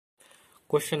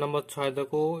Question number 6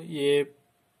 দেখো, এ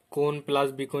কোণ plus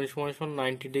B কোণ সমান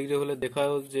 90 ডিগ্রি হলে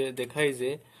দেখাই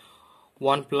যে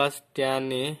 1 প্লাস ট্যান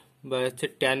এ বা হচ্ছে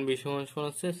ট্যান বি সমান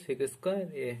হচ্ছে সেক স্কয়ার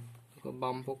এ। দেখো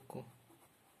বাম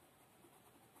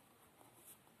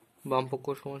পক্ষ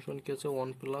সমান কি হচ্ছে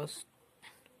 1 প্লাস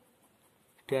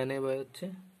ট্যান এ বাই হচ্ছে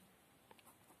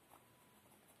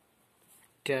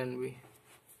ট্যান বি।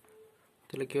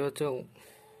 তাহলে কি হচ্ছে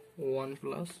 1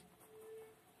 প্লাস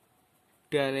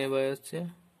ট্যান এ বাই হচ্ছে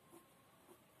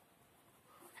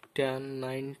ট্যান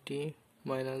 90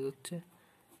 মাইনাস হচ্ছে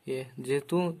এ,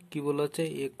 যেহেতু কি বলা হচ্ছে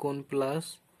এ কোণ প্লাস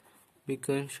বি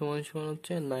কোণ সমান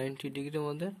হচ্ছে 90 ডিগ্রি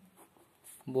আমাদের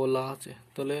বলা আছে।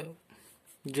 তাহলে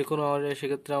যে কোনো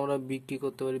সেক্ষেত্রে আমরা বি কি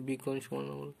করতে পারি, বি কোণ সমান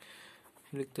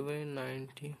লিখতে পারি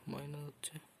 90 মাইনাস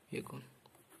হচ্ছে এ কোণ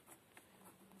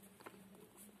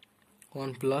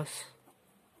 1 প্লাস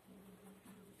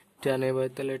ট্যান এ বাই,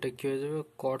 তাহলে এটা কি হয়ে যাবে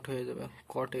কট হয়ে যাবে,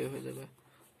 কট এ হয়ে যাবে।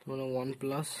 মানে 1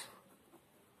 প্লাস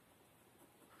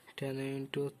ট্যান এ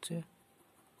ইন্টু হচ্ছে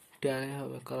ট্যান এ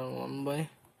হবে, কারণ 1 বাই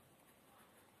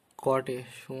কট এ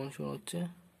সমান হচ্ছে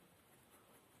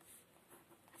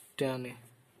ট্যান এ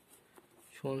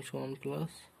সমান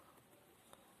প্লাস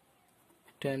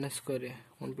ট্যান স্কয়ার এ,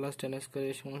 1 প্লাস ট্যান স্কয়ার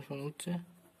এ সমান হচ্ছে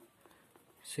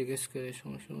সেক স্কয়ার এ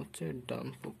সমান হচ্ছে ডান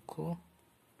পক্ষ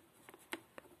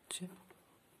হচ্ছে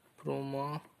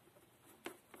প্রমাণিত।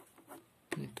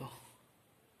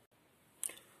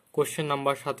 কোশ্চেন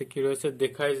নাম্বার 7 কি রয়েছে,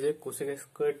 দেখায় যে cosec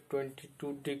square 22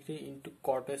 degree into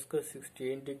cot square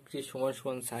 68 degree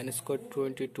সমান sine square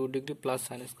 22 degree plus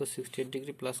sine square 68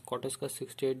 degree plus cot square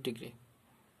 68 degree.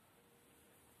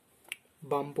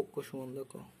 বাম পক্ষ সমান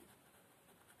দেখো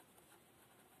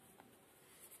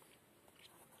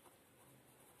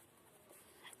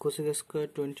কোসেক স্কয়ার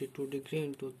 22 ডিগ্রি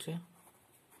ইন্টু হচ্ছে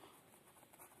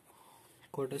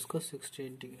কট square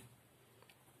 68 degree,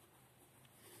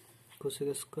 cosec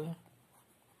square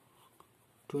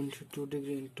 22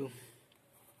 degree into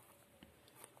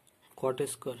cot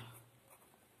square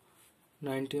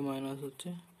 90 minus হচ্ছে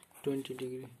 20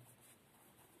 degree,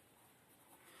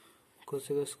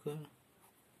 cosec square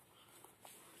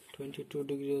 22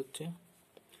 degree হচ্ছে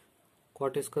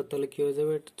কট square, তাহলে কি হয়ে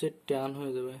যাবে, এটা হচ্ছে ট্যান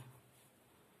হয়ে যাবে,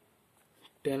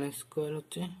 ট্যান স্কয়ার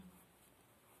হচ্ছে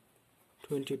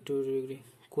 22 ডিগ্রি,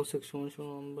 কোসেক সমান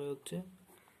 1 বাই হচ্ছে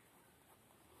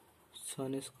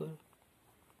সাইন স্কয়ার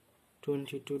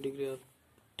 22 ডিগ্রি, আর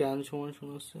ট্যান সমান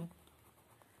হচ্ছে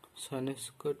সাইন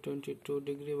স্কয়ার 22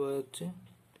 ডিগ্রি বাই হচ্ছে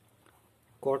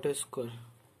কট square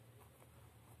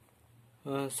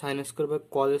sine square by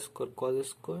cause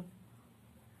square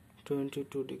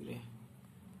 22 degree.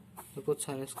 দেখো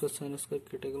সাইন স্কয়ার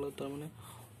কেটে গেল, তার মানে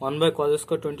 1 বাই কজ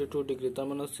স্কয়ার 22 ডিগ্রি, তার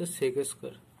মানে হচ্ছে সেক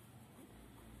স্কয়ার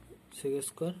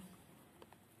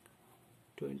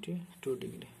 22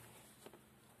 ডিগ্রি।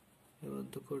 এবার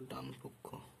দেখো ডান পক্ষ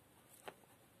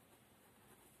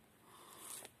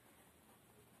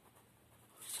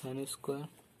সাইন স্কয়ার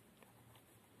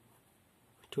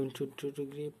 22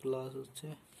 ডিগ্রি প্লাস হচ্ছে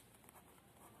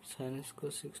সাইন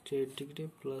স্কয়ার 68 ডিগ্রি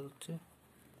প্লাস হচ্ছে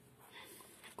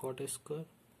কট square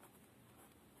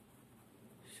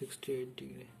 68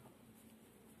 degree,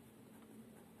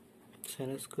 sine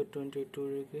square 22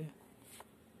 degree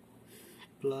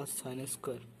plus sine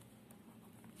square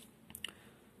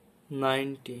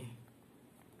 90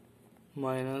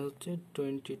 minus হচ্ছে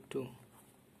 22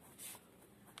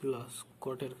 প্লাস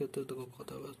কটের ক্ষেত্রে দেখো কত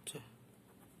হচ্ছে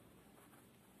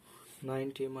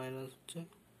 90 মাইনাস হচ্ছে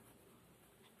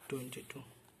 22,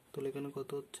 তাহলে এখানে কত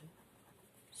হচ্ছে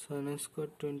sine square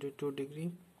 22 degree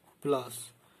plus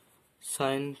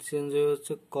sign change হয়ে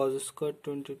হচ্ছে কজ স্কয়ার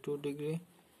 22 ডিগ্রি,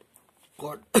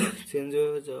 কট চেঞ্জ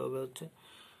হয়ে যাবে হচ্ছে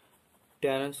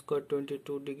ট্যান স্কয়ার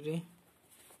 22 ডিগ্রি।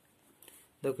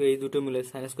 দেখো এই দুটো মিলে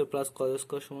sine square plus cos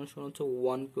square সমান হচ্ছে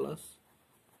 1 প্লাস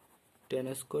ট্যান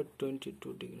স্কয়ার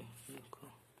 22 ডিগ্রি, দেখো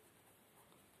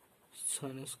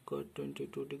sine square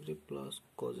 22 degree plus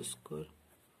cos square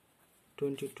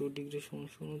 22 degree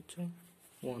সমান হচ্ছে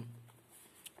 1,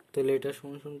 তাহলে এটা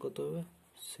সমান কত হবে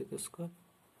সেক স্কয়ার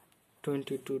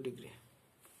 22 ডিগ্রি।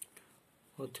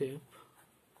 অতএব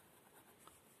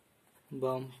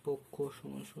বাম পক্ষ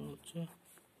সমান হচ্ছে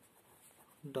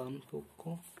ডান পক্ষ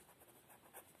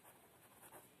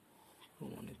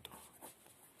প্রমাণিত।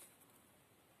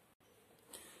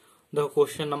 দেখো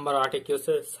কোশ্চেন নাম্বার 8 কি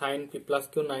হচ্ছে, সাইন পি প্লাস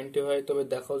কিউ 90 হয়, তবে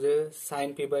দেখো যে sign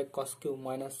P by cos Q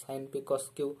minus sine P cos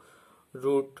Q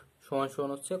root সমান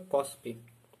হচ্ছে কস পি।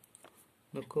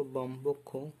 দেখো বাম পক্ষ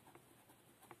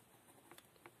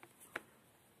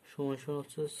সমান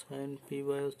হচ্ছে সাইন পি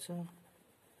বাই হচ্ছে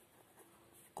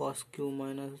কস কিউ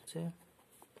মাইনাস হচ্ছে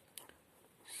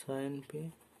সাইন পি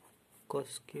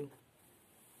কস কিউ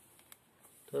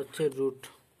তো হচ্ছে রুট,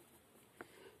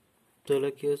 তাহলে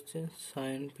কি হচ্ছে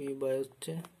সাইন পি বাই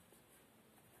হচ্ছে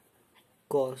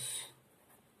কস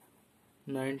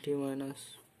 90 minus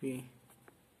P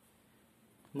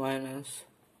minus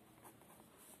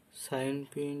sine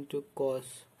P into cos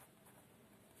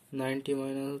 90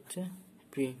 minus হচ্ছে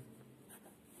পি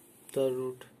তার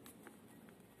রুট,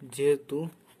 যেহেতু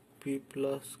পি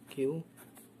প্লাস কিউ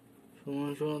সমান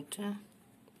সমান হচ্ছে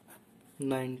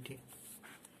 90,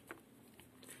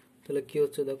 তাহলে কি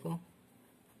হচ্ছে দেখো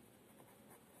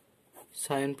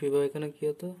সাইন পি বাই এখানে কি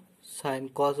হতো সাইন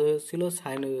কস হয়েছিল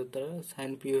সাইন হয়ে যেত,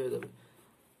 সাইন পি হয়ে যাবে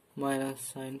মাইনাস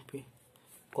সাইন পি,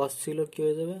 কস ছিল কি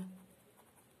হয়ে যাবে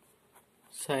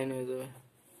সাইন হয়ে যাবে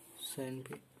সাইন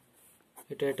পি,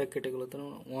 এটা কেটে গেল, তার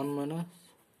মানে 1 মাইনাস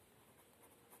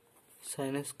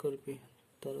সাইন স্কোয়ার পি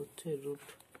তার হচ্ছে root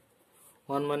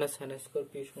 1 minus sine square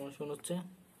P সমান সমান হচ্ছে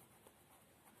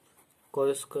কস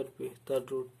স্কোয়ার পি তার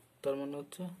রুট, তার মানে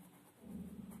হচ্ছে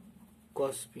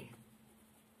কস পি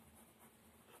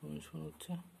সমান সমান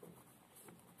হচ্ছে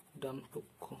ডান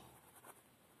পক্ষ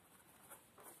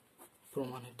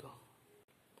প্রমাণিত।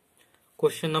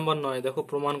 কোশ্চেন নাম্বার 9 দেখো,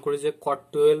 প্রমাণ করি যে cot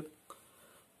 12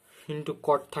 into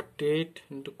cot 38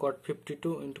 into cot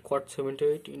 52 into cot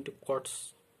 78 into cot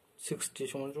 60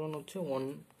 সমান সমান হচ্ছে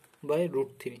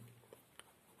 1/√3।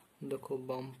 দেখো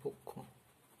বাম পক্ষ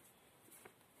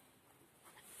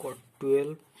cot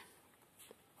 12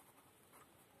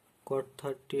 cot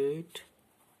 38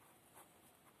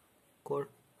 cot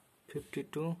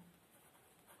 52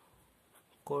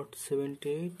 cot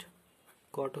 78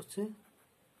 cot হচ্ছে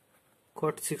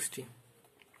cot 60।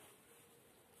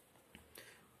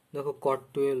 দেখো cot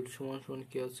 12 সমান সমান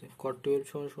কি আছে, cot 12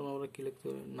 সমান সমান আমরা কি লিখতে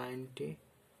পারি 90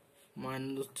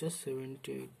 মাইনাস হচ্ছে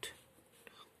 78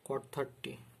 cot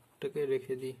 30 এটাকে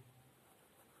রেখে দিই,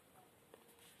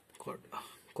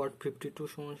 cot 52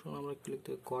 সমান সমান আমরা কি লিখতে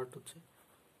পারি cot হচ্ছে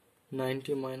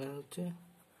 90 মাইনাস হচ্ছে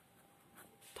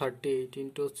 38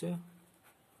 ইন্টু হচ্ছে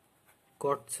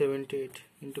cot 78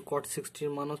 ইন্টু cot 60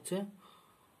 এর মান হচ্ছে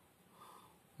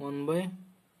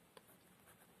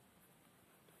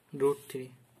 1/√3।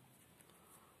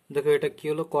 দেখো এটা কি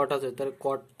হলো cot আছে, তাহলে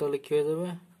cot তাহলে কি হয়ে যাবে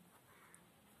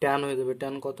tan হয়ে যাবে,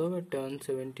 tan কত হবে tan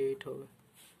 78 হবে,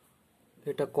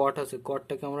 এটা cot আছে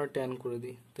cotটাকে আমরা tan করে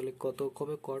দিই, তাহলে কত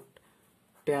হবে cot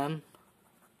tan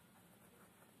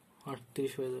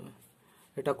 38 হয়ে যাবে,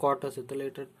 এটা cot আছে তাহলে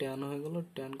এটা tan হয়ে গেল,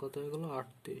 tan কত হয়ে গেল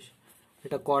 38,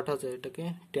 এটা cot আছে এটাকে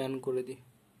tan করে দিই,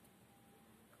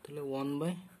 তাহলে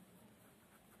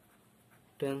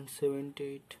 1/tan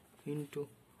 78 ইন্টু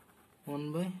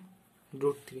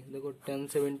 1/√3। দেখো tan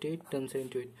 78 tan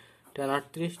 78 tan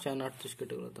 38 tan 38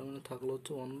 কেটে গেল, তার মানে থাকলো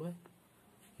হচ্ছে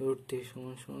 1/√3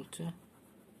 সমান সমান হচ্ছে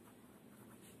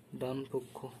ডান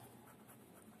পক্ষ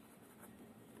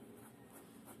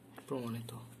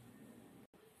প্রমাণিত।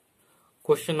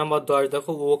 কোশ্চেন নাম্বার 10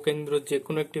 দেখো, ও কেন্দ্র যে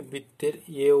কোনো একটি বৃত্তের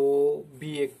এ ও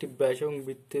বি একটি ব্যাস এবং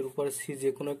বৃত্তের উপর সি যে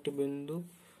কোনো একটি বিন্দু,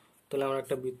 তাহলে আমরা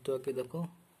একটা বৃত্ত আঁকি। দেখো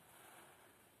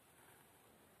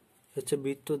হচ্ছে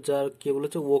বৃত্ত যার কে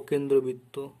বলেছে ও কেন্দ্র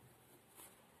বৃত্ত,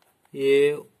 এ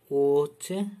ও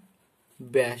হচ্ছে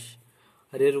ব্যাস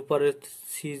আর এর উপরে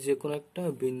সি যে কোনো একটা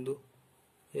বিন্দু,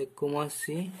 এ কমা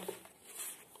সি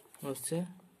হচ্ছে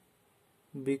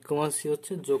বি কমা সি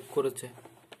হচ্ছে যোগ করেছে,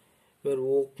 এবার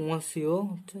ও কমা সিও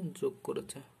হচ্ছে যোগ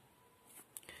করেছে।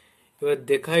 এবার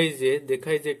দেখাই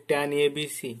যে tan A B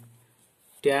C,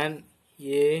 tan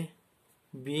A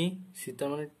B C তার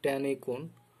মানে tan এ কোণ,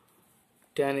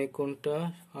 tan এ কোণটা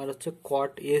আর হচ্ছে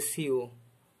cot এসিও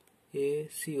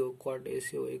cot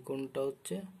এসিও এই কোণটা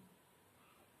হচ্ছে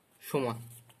সমান।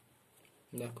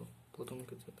 দেখো প্রথম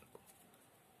ক্ষেত্রে দেখো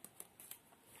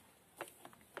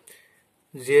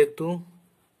যেহেতু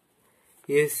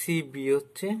এসিবি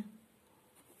হচ্ছে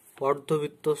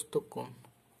অর্ধবৃত্তস্থ কোণ,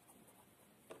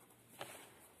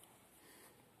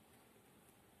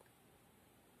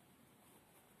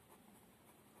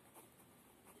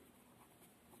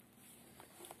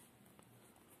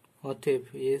 অতএব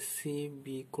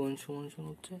এসিবি কোণ সমান সমান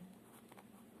হচ্ছে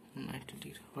 90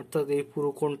 ডিগ্রি, অর্থাৎ এই পুরো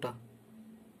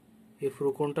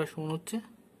কোণটা সমান হচ্ছে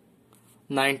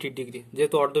 90 ডিগ্রি,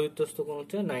 যেহেতু অর্ধবৃত্তস্থ কোণ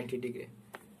হচ্ছে 90 ডিগ্রি।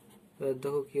 এবার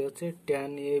দেখো কি আছে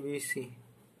tan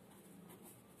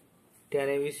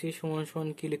ABC সমান সমান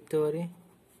কি লিখতে পারি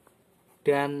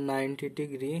tan 90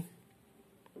 ডিগ্রি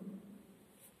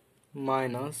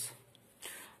মাইনাস,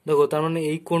 দেখো তার মানে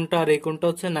এই কোণটা আর এই কোণটা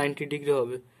হচ্ছে 90 ডিগ্রি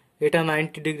হবে, এটা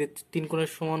 90 ডিগ্রি, তিন কোণের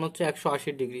সমান হচ্ছে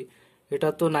 180 ডিগ্রি, এটা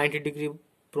তো 90 ডিগ্রি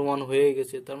প্রমাণ হয়ে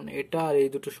গেছে, তার মানে এটা আর এই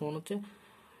দুটো সমান হচ্ছে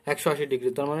 180 ডিগ্রি,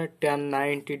 তার মানে tan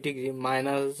 90 ডিগ্রি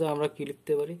মাইনাস আমরা কি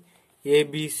লিখতে পারি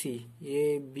ABC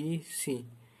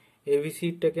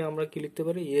এবিসিটাকে আমরা কি লিখতে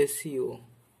পারি, এসিও।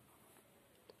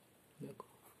 দেখো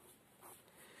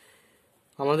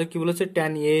আমাদের কি বলেছে,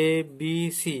 ট্যান এ বি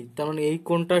সি, তার মানে এই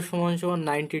কোণটার সমান সমান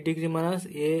 90 degree minus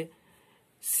A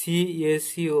C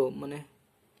SEO, মানে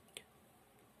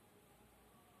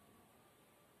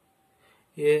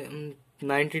এ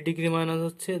 90 ডিগ্রি মাইনাস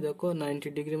হচ্ছে, দেখো 90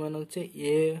 ডিগ্রি মাইনাস হচ্ছে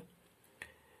A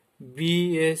B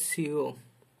SEO,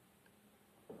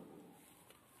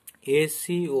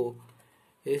 SEO.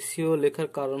 SEO লেখার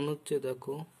কারণ হচ্ছে,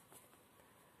 দেখো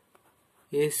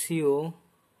এসিও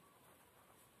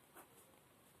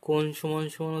কোণ সমান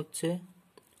সমান হচ্ছে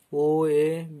ও এ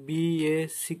বি এ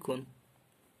সি কোণ।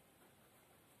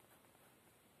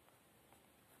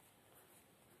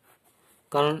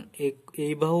 কারণ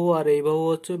এই বাহু আর এই বাহু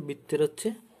হচ্ছে বৃত্তের হচ্ছে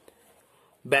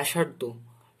ব্যাসার্ধ,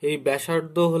 এই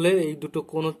ব্যাসার্ধ হলে এই দুটো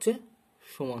কোণ হচ্ছে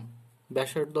সমান,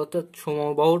 ব্যাসার্ধ অর্থাৎ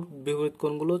সমবাহুর বিপরীত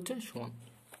কোণগুলো হচ্ছে সমান।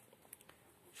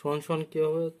 সমান সমান কি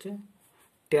হবে, হচ্ছে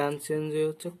ট্যান চেঞ্জ হয়ে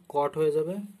হচ্ছে কট হয়ে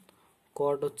যাবে,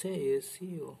 কট হচ্ছে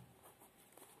এসিও।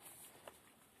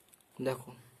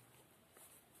 দেখো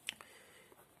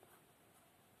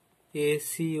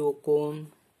এসিও কোণ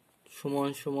সমান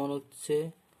সমান হচ্ছে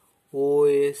ও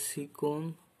এসি কোণ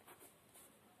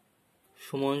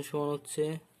সমান সমান হচ্ছে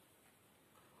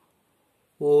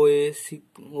ও এসি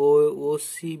ও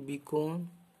সি বি কোণ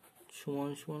সমান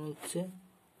সমান হচ্ছে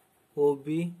ও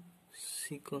বি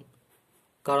সি কোণ।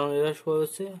 কারণ এরা সবাই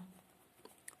হচ্ছে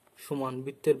সমান,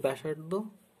 বৃত্তের ব্যাসার্ধ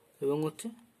এবং হচ্ছে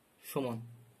সমান,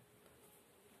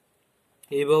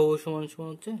 এই বাহু সমান সমান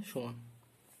হচ্ছে সমান।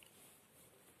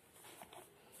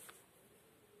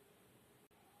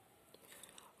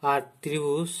 আর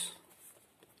ত্রিভুজ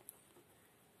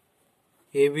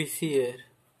এবিসি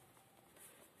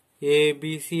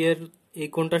এর এই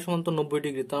কোণটা সমান তো 90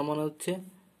 ডিগ্রি, তার মানে হচ্ছে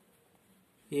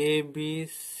এ বি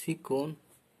সি কোণ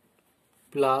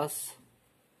প্লাস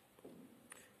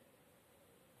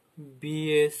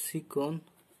বিএসসি কোণ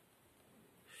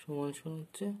সমান সমান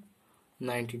হচ্ছে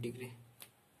 90 ডিগ্রি,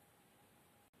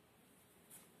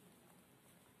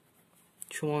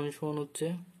 সমান সমান হচ্ছে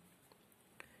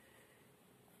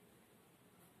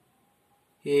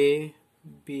এ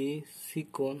বি সি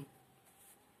কোণ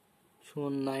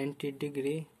সমান 90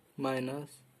 degree minus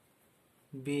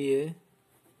B A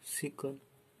C কোণ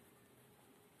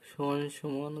সমান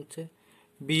সমান হচ্ছে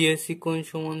বি এ সি কোণ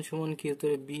সমান সমান কি হতে,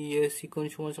 বি এ সি কোণ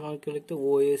সমান সমান কি লিখতে,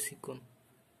 ও এ সি কোণ,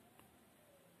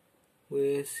 ও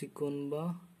এ সি কোণ বা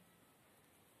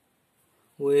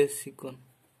ও এ সি কোণ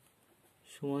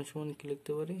সমান সমান কি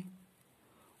লিখতে পারি,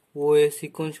 ও এ সি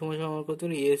কোণ সমান সমান আমরা করতে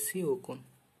পারি এসি ও কোণ।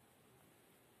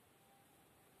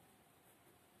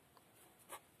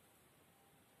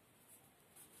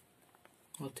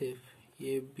 অতএব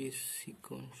এ বি সি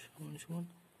কোণ সমান সমান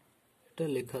এটা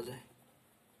লেখা যায়।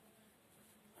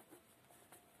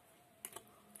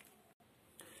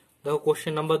 দেখো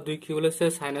কোশ্চেন নাম্বার 2 কি বলেছে,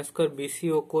 সাইন স্কয়ার বিসি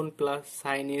ও কোণ প্লাস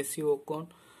সাইন এসি ও কোণ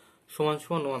সমান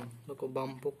সমান 1। দেখো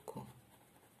বাম পক্ষ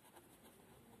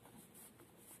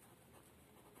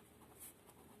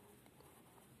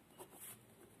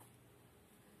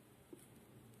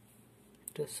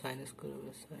এটা সাইন স্কয়ার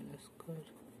হবে, সাইন স্কয়ার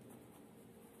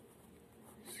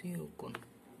সি ও কোণ,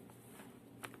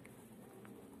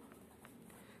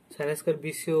 সাইন স্কয়ার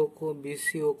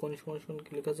বিসি ও কোণ সমান সমান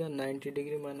কি লেখা যায়, 90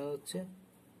 ডিগ্রি মাইনাস হচ্ছে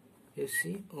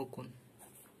এসি ও কোণ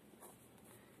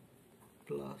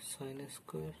প্লাস সাইন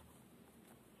স্কয়ার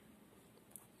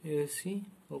এসি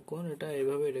ও কোণ, এটা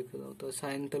এইভাবে রেখে দাও। তো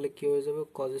সাইন তাহলে কি হয়ে যাবে,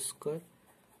 কজ স্কয়ার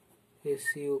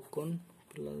এসি ও কোণ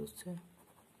প্লাস হচ্ছে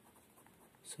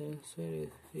সাইন স্কয়ার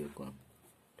এসি ও কোণ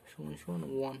সমান সমান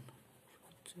 1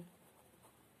 হচ্ছে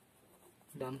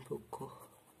ডান পক্ষ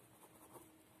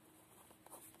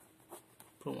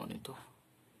প্রমাণিত।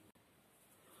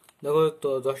 দেখো তো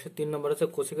 10-3 নম্বর আছে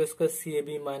cosec square C A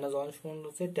B minus 1 সমান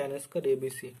হচ্ছে ট্যান স্কয়ার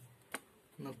এবিসি।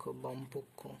 দেখো বাম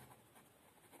পক্ষ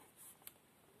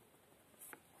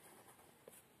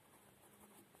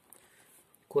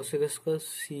cosec square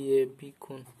C A B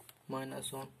কোণ মাইনাস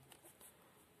 1,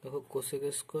 দেখো cosec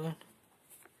square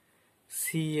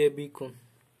C A B কোণ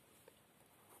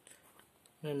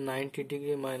 90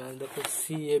 ডিগ্রি মাইনাস, দেখো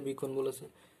সি এ বি কোণ বলেছে,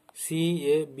 সি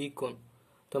এ বি কোণ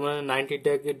তার মানে 90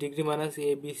 degree minus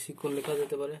A B C কোণ লেখা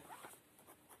যেতে পারে,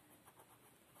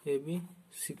 এ বি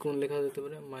সি কোণ লেখা যেতে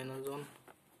পারে মাইনাস 1।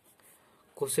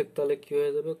 কোসেক তাহলে কি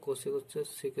হয়ে যাবে, কোসেক হচ্ছে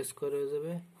সেক স্কয়ার হয়ে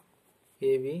যাবে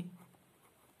এ বি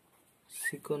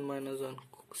সি কোণ মাইনাস 1,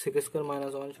 সেক স্কয়ার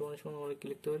মাইনাস 1 সমান সমান আমরা কি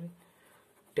লিখতে পারি,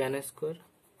 tan square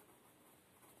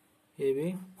A B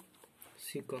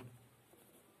C কোণ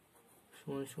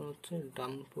সমান সমান হচ্ছে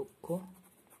ডান পক্ষ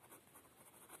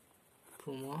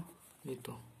প্রমাণিত।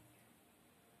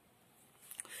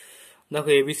 দেখো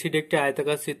এবিসিডি একটি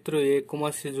আয়তাকার চিত্র এ কমা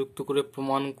সি যুক্ত করে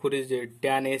প্রমাণ করি যে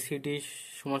ট্যান এসিডি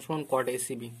সমান সমান কট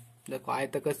এসিবি। দেখো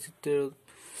আয়তাকার চিত্রের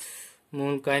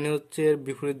মূল কাহিনী হচ্ছে এর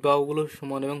বিপরীত বাহুগুলো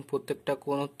সমান এবং প্রত্যেকটা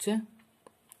কোণ হচ্ছে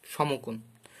সমকোণ।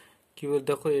 কি বল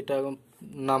দেখো এটা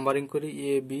নাম্বারিং করি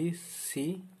এ বি সি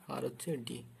আর হচ্ছে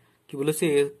ডি। কি বলেছে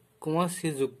এ কমা সি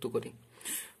যুক্ত করি।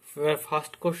 এবার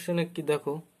ফার্স্ট কোশ্চেনে কি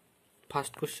দেখো,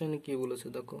 ফার্স্ট কোশ্চেনে কি বলেছে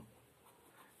দেখো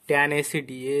ট্যান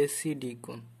এসিডি এসিডি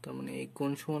কোণ, তার মানে এই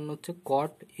কোণ সমান হচ্ছে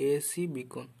কট এসি বি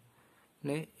কোণ,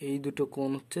 মানে এই দুটো কোণ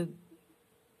হচ্ছে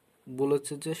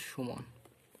বলেছে যে সমান।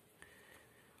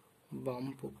 বাম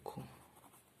পক্ষ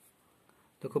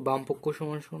দেখো বাম পক্ষ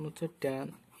সমান সমান হচ্ছে ট্যান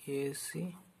এসি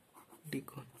ডি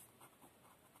কোণ।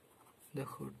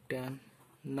 দেখো tan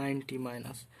 90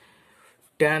 minus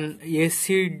tan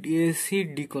AC AC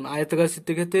D কোণ আয়তাকার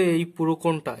চিত্রের ক্ষেত্রে এই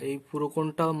পুরো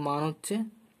কোণটা মান হচ্ছে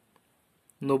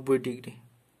 90 ডিগ্রি।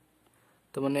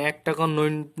 তার মানে একটা কোণ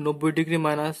 90 ডিগ্রি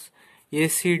মাইনাস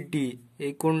এসি ডি,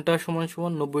 এই কোণটা সমান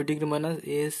সমান 90 degree minus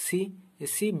AC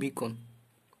AC B কোণ।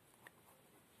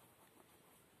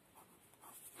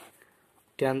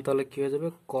 ট্যান তাহলে কি হয়ে যাবে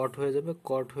কট হয়ে যাবে,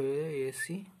 কট হয়ে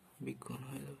এসি বি কোণ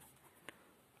হয়ে যাবে।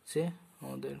 হচ্ছে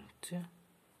আমাদের হচ্ছে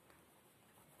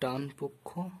ডান পক্ষ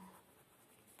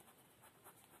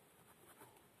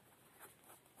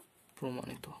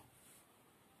প্রমাণিত।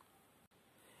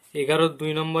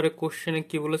 11 নম্বরে কোশ্চেনে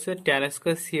কি বলেছে ট্যান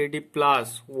স্কয়ার সিএডি প্লাস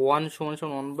 1 সমান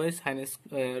সমান 1 বাই সাইন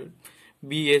স্কয়ার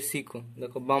বিএসি কোণ।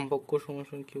 দেখো বাম পক্ষ সমান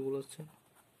সমান কি বলেছে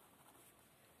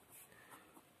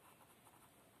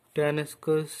ট্যান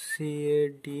স্কয়ার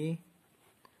সিএডি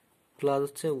প্লাস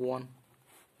হচ্ছে 1।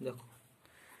 দেখো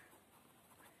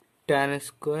ট্যান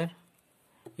স্কয়ার,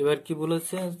 এবার কি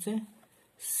বলেছে হচ্ছে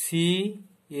সি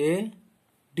এ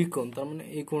ডি কোণ, তার মানে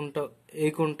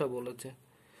এই কোণটা বলেছে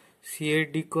সি এ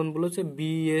ডি কোণ বলেছে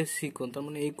বি এ সি কোণ, তার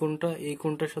মানে এই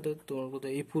কোণটার সাথে তোমার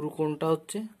কোথায় এই পুরো কোণটা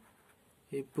হচ্ছে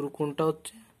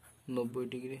 90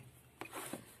 ডিগ্রি।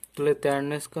 তাহলে ট্যান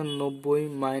স্কয়ার 90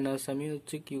 মাইনাস আমি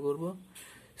হচ্ছে কি করব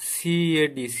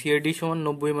সিএডি সমান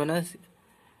 90 মাইনাস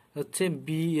হচ্ছে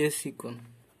বি এ সি কোণ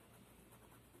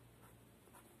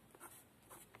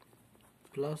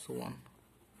প্লাস 1।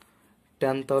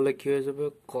 ট্যান তাহলে কি হয়ে যাবে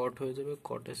কট হয়ে যাবে,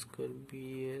 কট স্কয়ার বি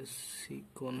এ সি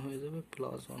কোণ হয়ে যাবে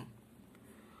প্লাস 1।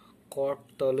 কট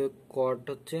তাহলে কট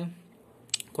হচ্ছে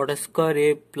কট স্কয়ার এ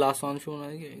প্লাস 1 সমান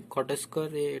কট স্কয়ার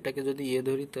এ, এটাকে যদি এ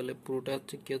ধরি তাহলে পুরোটা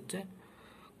হচ্ছে কি হচ্ছে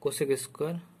cosec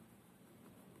square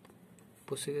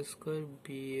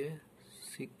B A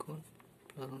C কোণ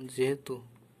প্লাস 1, যেহেতু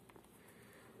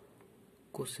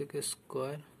cosec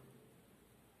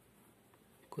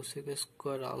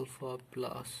square alpha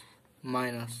plus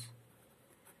minus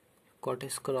কট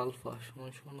স্কয়ার আলফা সমান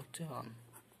সমান হচ্ছে 1,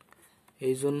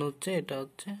 এই জন্য হচ্ছে এটা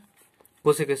হচ্ছে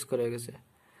কোসেক স্কয়ার হয়ে গেছে।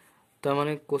 তার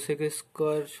মানে কোসেক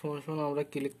স্কয়ার সমান সমান আমরা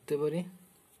কি লিখতে পারি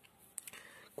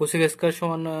কোসেক স্কয়ার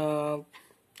সমান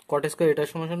কট স্কয়ার এটা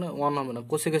সমান সমান 1 হবে না,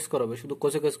 কোসেক স্কয়ার হবে, শুধু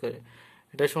কোসেক স্কয়ার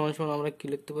এটা সমান সমান আমরা কি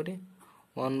লিখতে পারি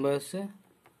 1 বাই হচ্ছে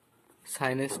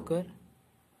sine square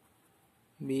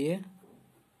B A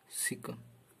C কোণ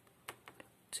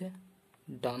হচ্ছে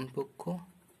ডান পক্ষ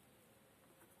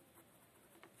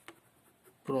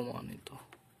প্রমাণিত।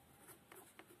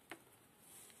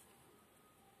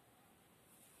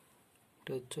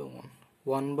 এটা হচ্ছে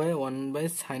 1 by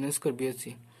sine square B A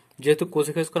C, যেহেতু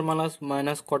কোসেক স্কয়ার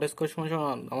মাইনাস কট স্কয়ার সমান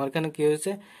সমান আমার এখানে কি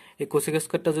হয়েছে এই কোসেক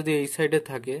স্কয়ারটা যদি এই সাইডে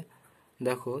থাকে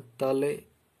দেখো তাহলে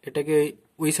এটাকে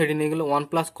ওই সাইডে নিয়ে গেলে 1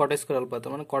 প্লাস কট স্কয়ার আলফা,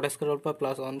 তার মানে কট স্কয়ার আলফা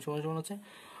প্লাস 1 সমান সমান হচ্ছে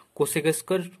cosec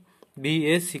square B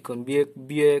A C কোণ,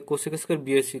 B A cosec square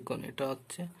B A C কোণ। এটা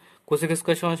হচ্ছে কোসেক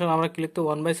স্কয়ার সমান সমান আমরা কি লিখতে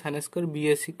 1 by sine square B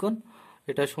A C কোণ,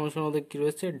 এটা সমান সমান আমাদের কি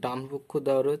রয়েছে ডান পক্ষ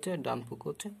দেওয়া রয়েছে, ডান পক্ষ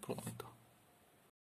হচ্ছে প্রমাণিত।